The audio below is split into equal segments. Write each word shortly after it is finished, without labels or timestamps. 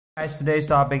Guys, today's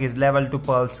topic is level to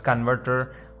pulse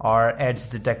converter or edge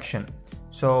detection.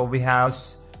 So we have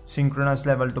synchronous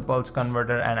level to pulse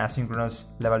converter and asynchronous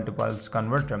level to pulse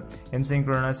converter. In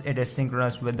synchronous, it is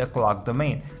synchronous with the clock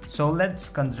domain. So let's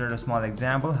consider a small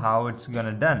example how it's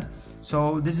gonna done.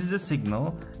 So this is a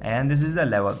signal and this is a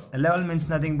level. A level means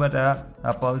nothing but a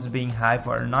pulse being high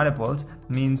for not a pulse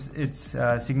means it's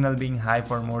a signal being high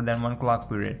for more than one clock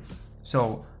period.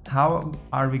 So how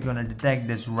are we gonna detect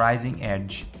this rising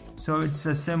edge? So it's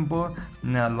a simple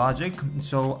logic.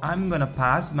 So I'm gonna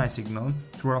pass my signal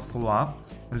through a flop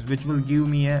which will give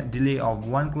me a delay of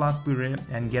 1 clock period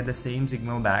and get the same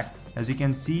signal back. As you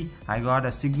can see, I got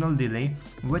a signal delay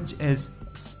which is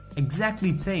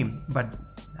exactly same, but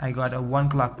I got a 1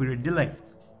 clock period delay.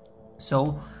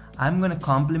 So I'm gonna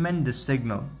complement this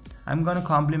signal. I'm gonna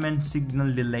complement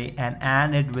signal delay and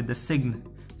add it with the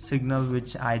signal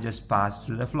which I just passed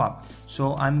through the flop.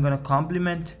 So I'm gonna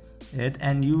complement it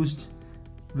and used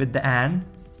with the and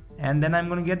then I'm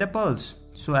gonna get a pulse.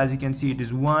 So as you can see, it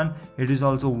is 1, it is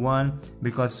also 1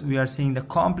 because we are seeing the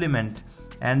complement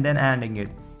and then adding it.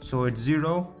 So it's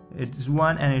 0, it's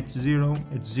 1, and it's 0,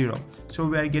 it's 0. So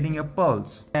we are getting a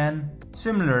pulse. And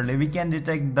similarly, we can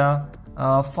detect the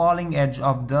falling edge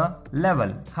of the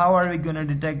level. How are we gonna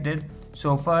detect it?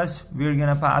 So first we are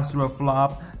gonna pass through a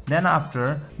flop, then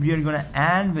after we are gonna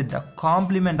add with the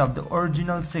complement of the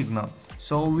original signal.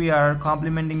 So we are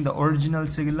complementing the original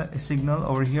signal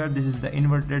over here. This is the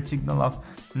inverted signal of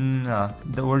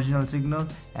the original signal,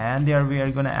 and there we are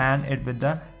gonna add it with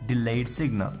the delayed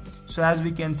signal. So as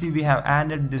we can see, we have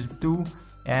added these two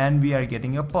and we are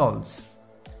getting a pulse.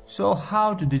 So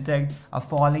how to detect a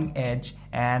falling edge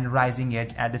and rising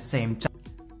edge at the same time?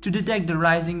 To detect the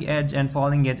rising edge and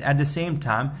falling edge at the same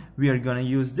time, we are going to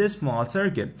use this small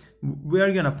circuit. We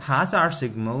are going to pass our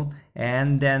signal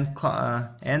and then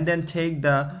take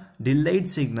the delayed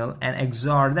signal and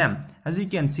XOR them. As you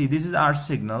can see, this is our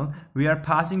signal. We are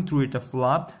passing through it a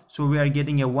flop, so we are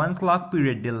getting a 1 clock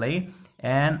period delay,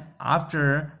 and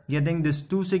after getting these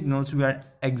two signals, we are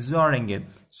XORing it.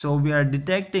 So we are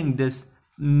detecting this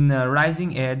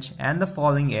rising edge and the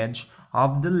falling edge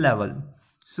of the level.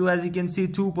 So as you can see,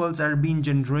 two pulses are being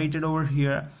generated over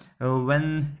here.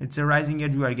 When it's a rising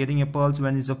edge, we are getting a pulse.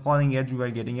 When it's a falling edge, we are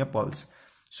getting a pulse.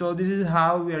 So this is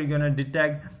how we are gonna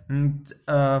detect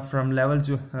from level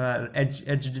to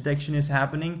edge detection is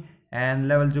happening, and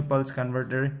level to pulse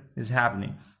converter is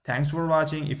happening. Thanks for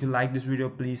watching. If you like this video,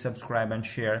 please subscribe and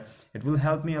share. It will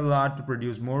help me a lot to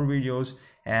produce more videos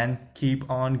and keep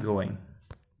on going.